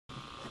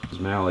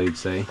Mally'd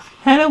say.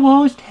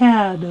 Hello,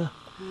 Tad.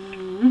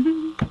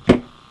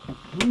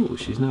 Ooh,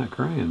 she's not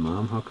crying,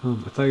 Mom. How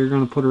come? I thought you were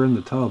going to put her in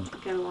the tub.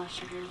 Gotta wash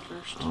her hair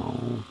first.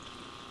 Oh.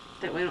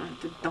 That way I don't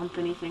have to dump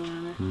anything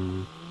on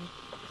her.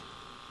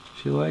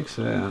 She likes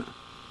that.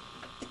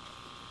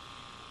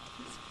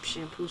 This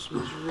shampoo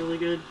smells really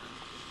good.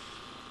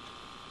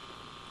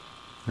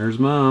 There's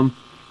Mom.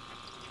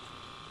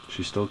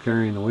 She's still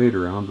carrying the weight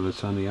around, but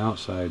it's on the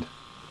outside.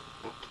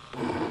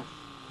 Hi,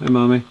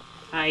 Mommy.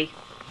 Hi.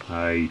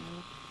 Hi.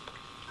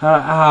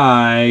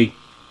 Hi.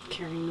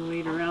 Carrying the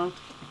weight around.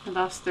 I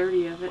lost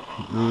 30 of it.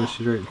 No,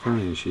 she's right in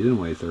front of you. She didn't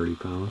weigh 30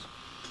 pounds.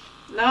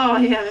 No,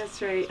 yeah,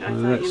 that's right. I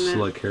Look thought at that you meant...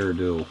 slick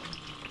hairdo.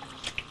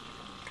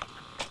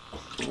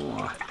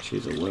 Oh,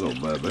 she's a little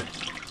baby.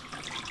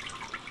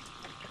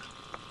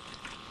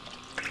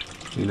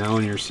 You know,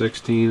 when you're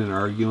 16 and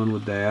arguing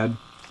with Dad,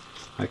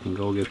 I can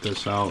go get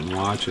this out and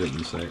watch it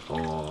and say,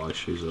 oh,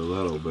 she's a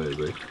little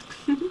baby.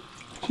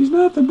 She's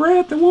not the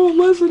brat that won't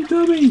listen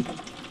to me.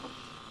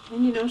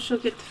 And you know she'll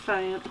get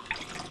defiant.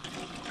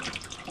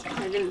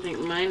 I didn't think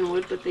mine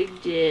would, but they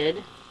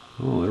did.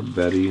 Oh, they're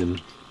Betty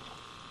and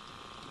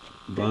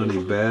Bonnie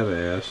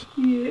Badass.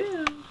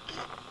 Yeah.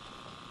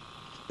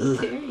 Ugh.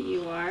 There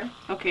you are.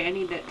 Okay, I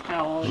need that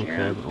towel here.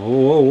 Okay. Oh,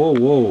 whoa, whoa,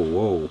 whoa,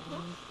 whoa.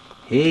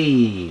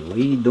 Hey, what are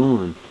you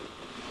doing?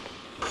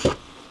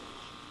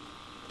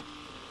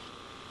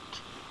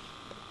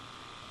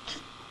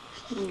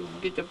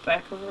 Get the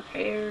back of her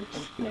hair. Get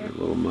There. her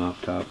little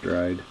mop top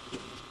dried.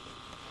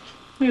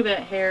 Look at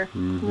that hair.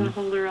 Mm-hmm. I'm gonna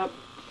hold her up.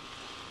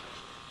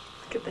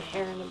 Look at the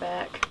hair in the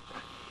back.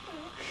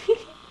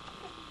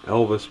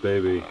 Elvis,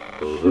 baby.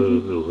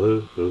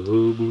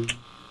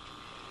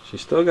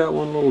 She's still got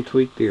one little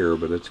tweaked ear,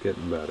 but it's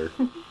getting better.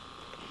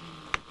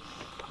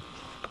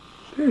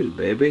 There's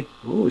baby.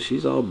 Oh,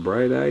 she's all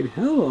bright-eyed.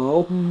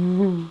 Hello.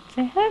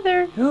 Say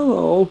Heather.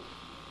 Hello.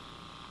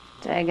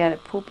 I got a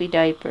poopy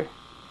diaper.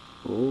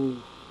 Oh.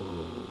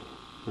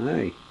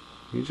 Hey,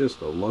 you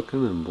just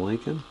a-looking and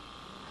blinking?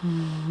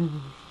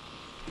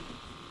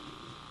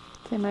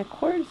 Say my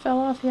cord fell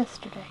off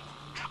yesterday.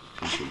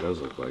 She does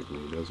look like me,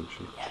 doesn't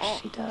she?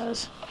 Yes, she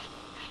does.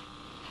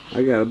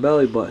 I got a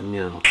belly button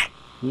now.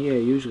 Yeah,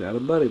 you've got a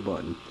belly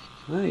button.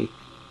 Hey.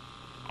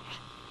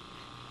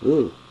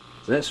 Ooh,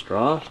 is that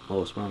straw?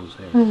 Oh, it's Mama's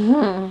hair.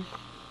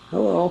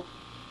 Hello.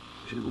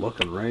 She's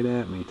looking right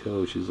at me,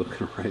 too. She's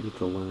looking right at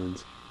the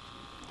lens.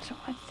 So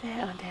what's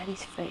that on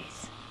Daddy's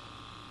face?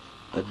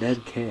 A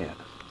dead cat.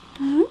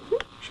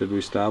 Should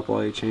we stop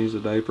while you change the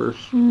diaper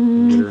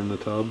and get her in the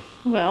tub?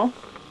 Well,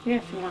 yeah,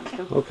 if you want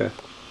to. Okay.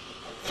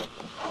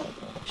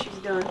 She's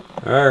done.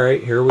 All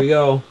right, here we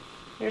go.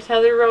 Here's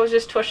Heather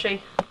Rose's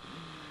tushy.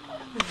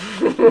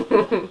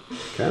 Kind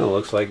of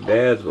looks like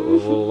Dad's, but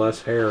with a little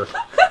less hair.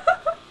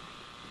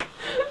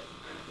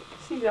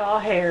 She's all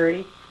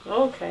hairy.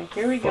 Okay,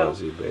 here we go.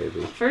 Fuzzy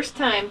baby. First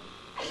time.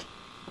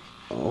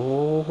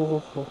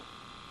 Oh.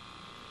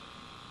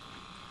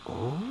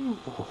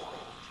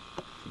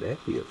 That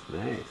feels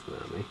nice,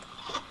 Mommy.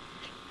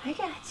 I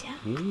gotcha.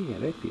 Yeah,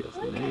 that feels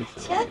nice,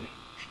 gotcha. Mommy.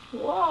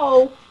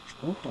 Whoa.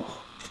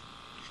 Oh.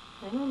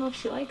 I don't know if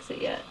she likes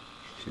it yet.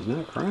 She's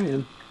not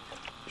crying.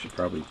 She'd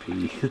probably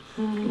pee.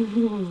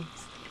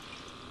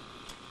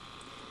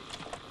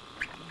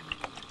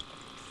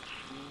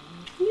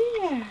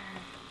 Yeah.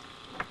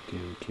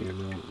 Camera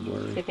won't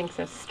blurry. She thinks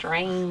that's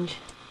strange.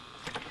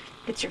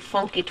 Get your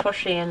funky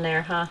tushy in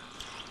there, huh?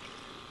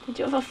 Did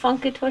you have a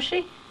funky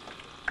tushy?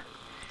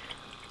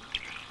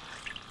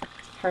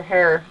 Her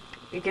hair,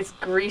 it gets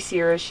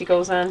greasier as she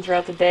goes on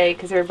throughout the day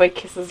because everybody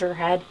kisses her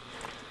head.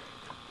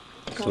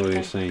 So what are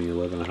you saying? You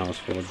live in a house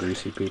full of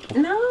greasy people?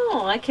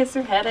 No, I kiss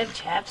her head. I have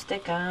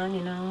chapstick on,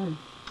 you know.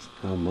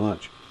 How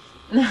much?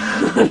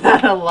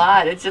 Not a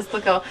lot. It's just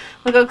look how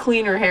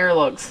clean her hair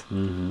looks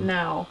Mm-hmm.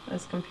 now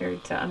as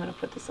compared to. I'm gonna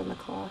put this on the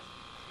cloth.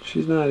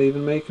 She's not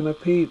even making a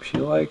peep. She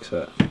likes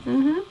it.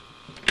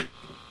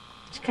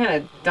 She's kind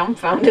of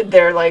dumbfounded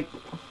there, like,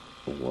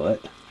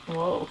 What?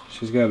 whoa.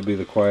 She's got to be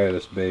the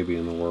quietest baby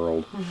in the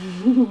world.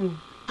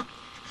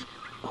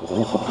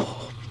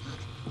 Oh.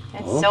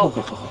 That's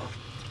so.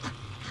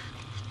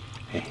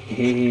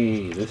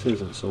 Hey, this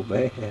isn't so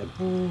bad.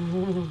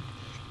 You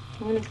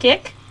gonna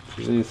kick? If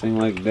she's anything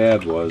like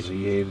Dad was,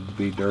 he hated to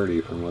be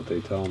dirty from what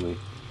they tell me.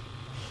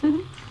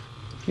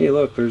 Hey,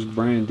 look, there's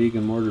Brian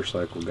Deegan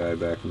motorcycle guy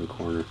back in the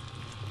corner.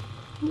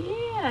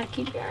 Yeah,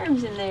 keep your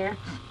arms in there.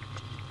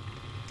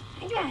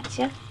 I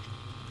gotcha.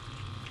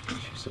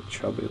 She's a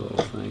chubby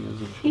little thing,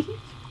 isn't she?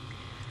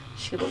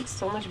 She looks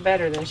so much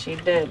better than she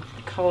did,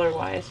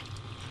 color-wise.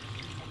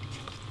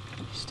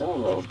 Still a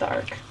little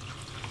dark.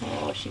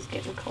 Oh, she's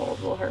getting cold.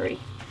 We'll hurry.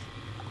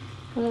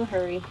 We'll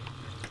hurry.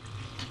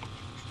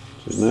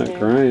 She's not Yeah.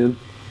 crying.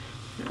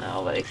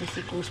 No, but I can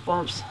see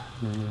goosebumps.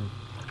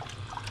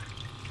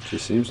 She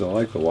seems to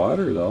like the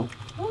water, though.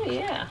 Oh,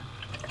 yeah.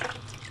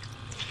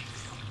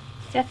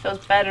 That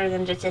feels better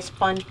than just a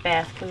sponge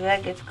bath, because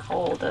that gets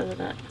cold, doesn't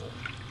it?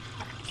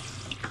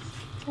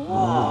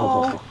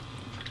 Whoa.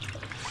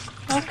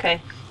 Oh.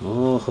 Okay.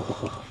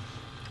 Oh.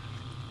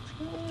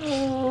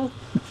 Oh.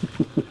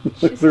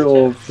 Look at their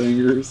old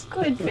fingers.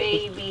 Good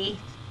baby.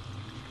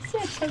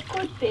 Such a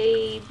good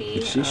baby.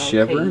 Is she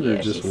shivering or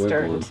yeah, just she's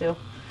starting wiggling? to.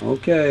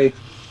 Okay,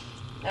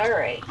 All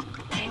right.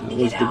 Time that to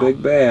was get the out.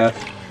 big bath.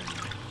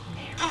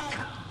 There we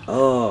go.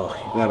 Oh,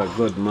 you got a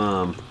good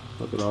mom.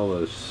 Look at all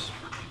this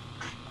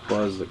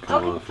buzz that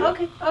come off you.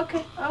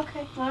 Okay.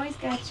 Mommy's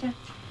got you.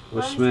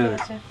 What's the matter?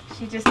 Gotcha.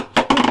 She just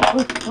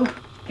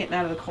getting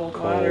out of the cold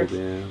water. Cold,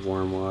 yeah.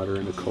 Warm water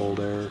and the cold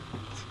air.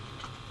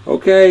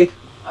 Okay.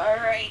 All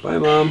right. Bye,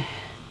 Mom.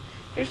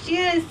 Here she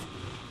is.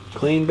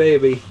 Clean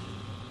baby.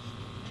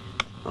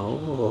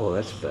 Oh,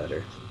 that's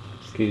better.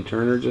 Can you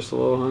turn her just a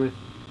little, honey?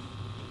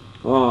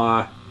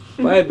 Aw.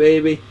 Bye,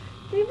 baby.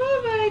 Say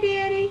bye-bye,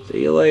 Daddy.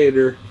 See you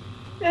later.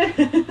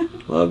 I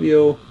Love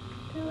you.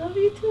 love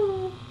you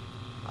too.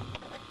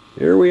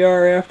 Here we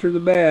are after the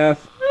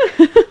bath.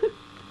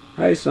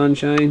 Hi,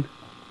 sunshine.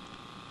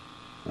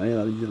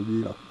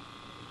 You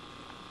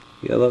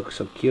look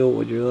so cute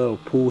with your little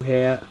poo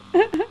hat.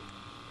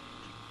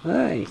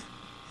 Hi.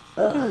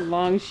 How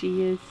long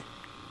she is.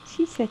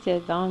 She's such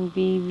a long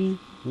baby.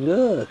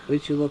 Look,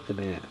 what you looking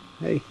at?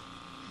 Hey,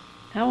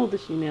 How old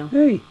is she now?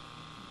 hey.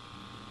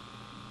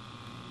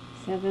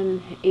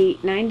 7,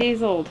 8, 9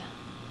 days old.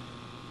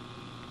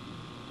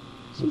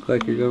 Look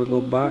like you're gonna go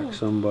box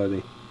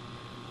somebody.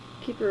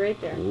 Keep her right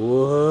there.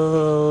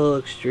 Whoa,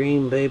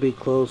 extreme baby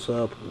close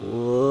up.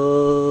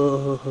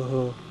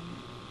 Whoa.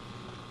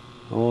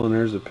 Oh, and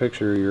there's a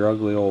picture of your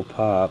ugly old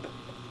pop.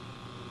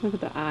 Look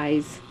at the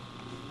eyes.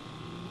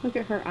 Look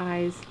at her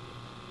eyes.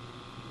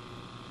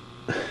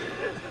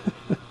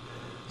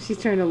 She's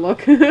trying to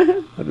look.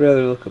 I'd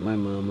rather look at my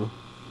mama.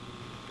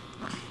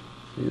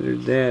 See,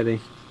 there's Daddy.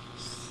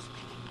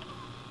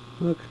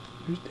 Look,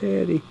 there's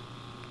Daddy.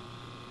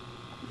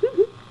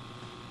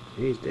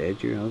 Jeez,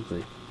 Dad, you're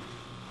ugly.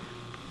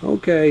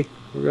 Okay,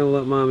 we're gonna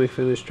let Mommy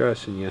finish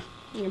dressing you.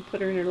 I'm gonna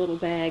put her in her little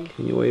bag.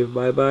 Can you wave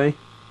bye-bye?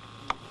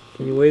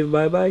 Can you wave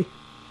bye-bye?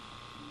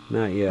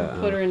 Not yet.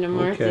 Put her in the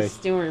Martha Okay.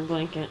 Stewart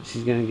blanket.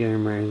 She's gonna get her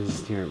Martha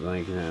Stewart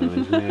blanket on,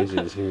 which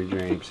matches her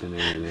drapes and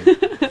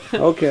everything.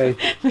 Okay,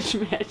 Which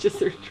matches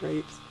her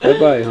drapes.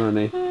 bye-bye,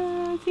 honey.